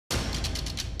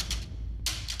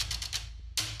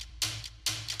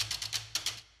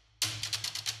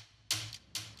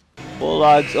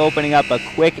Bulldogs opening up a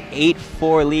quick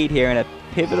 8-4 lead here in a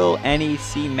pivotal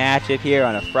NEC matchup here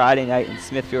on a Friday night in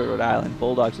Smithfield, Rhode Island.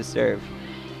 Bulldogs to serve.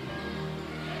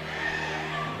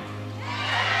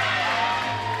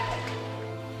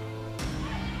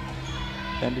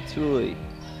 Vendatuli.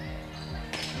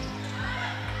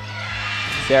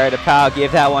 Sarah DePau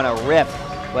gave that one a rip,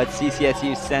 but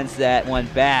CCSU sends that one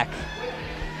back.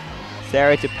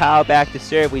 Sarah DePau back to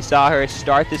serve. We saw her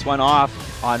start this one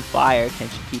off on fire. Can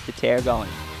she keep the tear going?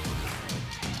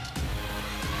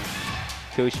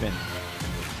 Cushman.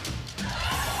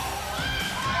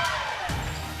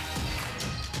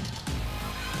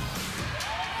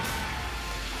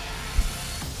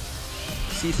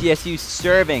 CCSU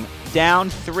serving, down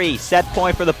 3, set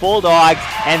point for the Bulldogs,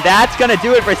 and that's going to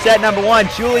do it for set number 1.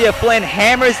 Julia Flynn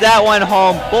hammers that one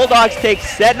home. Bulldogs take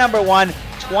set number 1,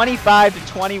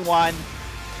 25-21.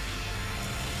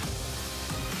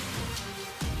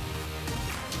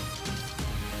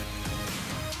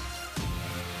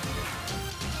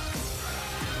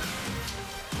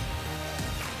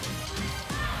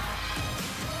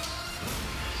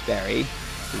 Sperry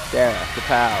to Sarah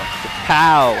DePau.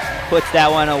 DePau puts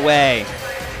that one away.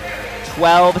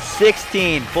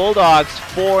 12-16. Bulldogs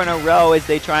 4 in a row as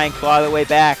they try and claw their way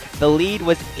back. The lead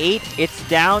was 8. It's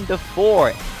down to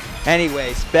 4.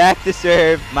 Anyways, back to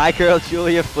serve. My girl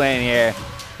Julia Flynn here.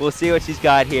 We'll see what she's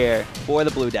got here for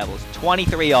the Blue Devils.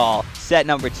 23 all. Set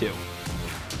number 2.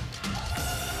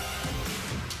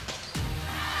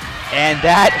 And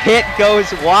that hit goes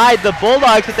wide. The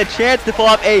Bulldogs with a chance to pull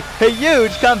up a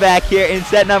huge comeback here in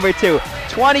set number 2.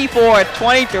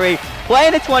 24-23,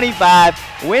 playing to 25,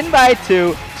 win by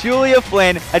 2. Julia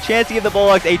Flynn, a chance to give the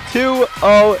Bulldogs a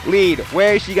 2-0 lead.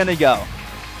 Where is she going to go?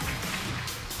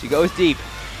 She goes deep.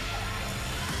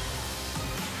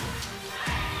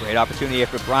 Great opportunity here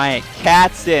for Bryant.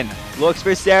 Katzen looks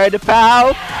for Sarah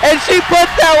DePau, and she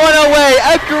puts that one away.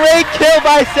 A great kill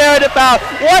by Sarah DePau.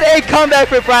 What a comeback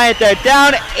for Bryant there.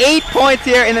 Down 8 points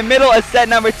here in the middle of set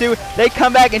number 2. They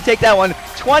come back and take that one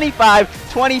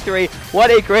 25-23. What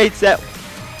a great set.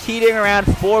 Teetering around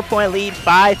 4-point lead,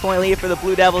 5-point lead for the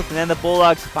Blue Devils, and then the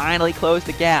Bulldogs finally close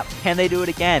the gap. Can they do it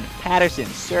again? Patterson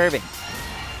serving.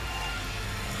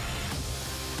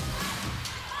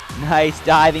 Nice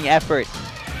diving effort.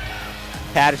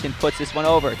 Patterson puts this one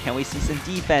over. Can we see some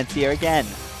defense here again?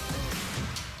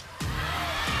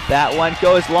 That one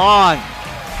goes long.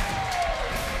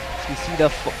 You see the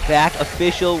back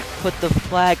official put the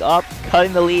flag up,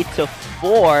 cutting the lead to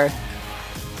 4.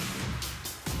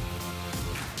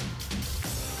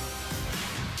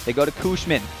 They go to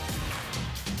Cushman.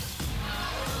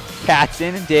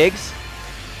 Katzen digs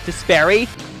to Sperry,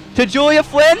 to Julia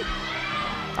Flynn.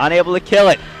 Unable to kill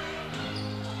it.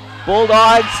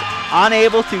 Bulldogs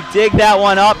unable to dig that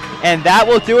one up, and that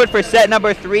will do it for set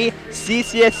number 3.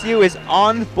 CCSU is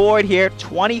on board here,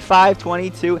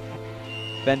 25-22.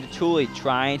 Vendatuli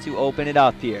trying to open it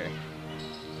up here.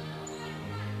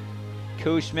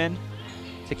 Cushman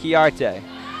to Chiarte.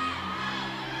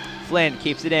 Flynn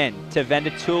keeps it in to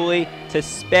Vendatuli to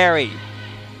Sperry.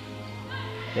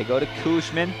 They go to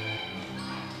Cushman.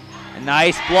 A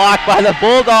nice block by the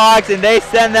Bulldogs, and they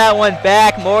send that one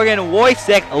back. Morgan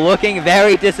Wojcik looking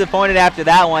very disappointed after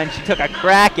that one. She took a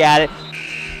crack at it.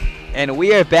 And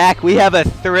we are back. We have a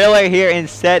thriller here in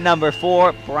set number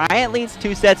 4. Bryant leads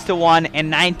 2-1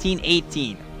 and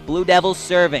 19-18. Blue Devils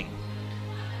serving.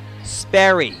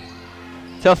 Sperry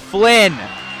to Flynn.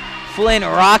 Flynn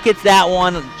rockets that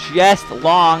one just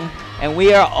long. And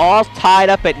we are all tied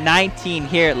up at 19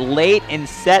 here late in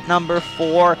set number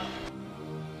 4.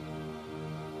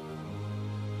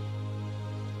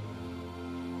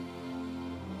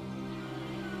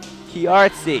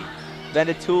 Chiarte,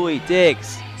 Vendatuli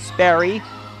digs. Sperry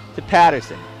to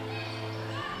Patterson.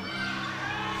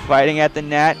 Fighting at the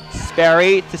net.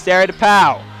 Sperry to Sarah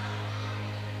DePau.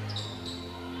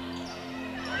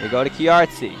 They go to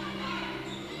Chiarte.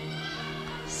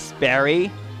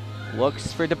 Sperry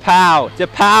looks for DePau.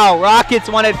 DePau rockets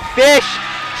one at Fish.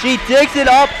 She digs it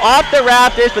up off the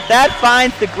rafters, but that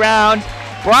finds the ground.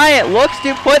 Bryant looks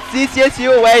to put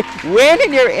CCSU away. Win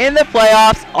and you're in the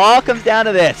playoffs. All comes down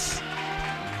to this.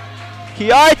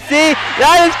 Chiarte,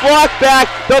 that is blocked back.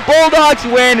 The Bulldogs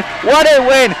win. What a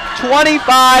win.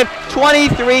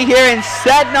 25-23 here in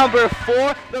set number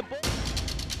 4.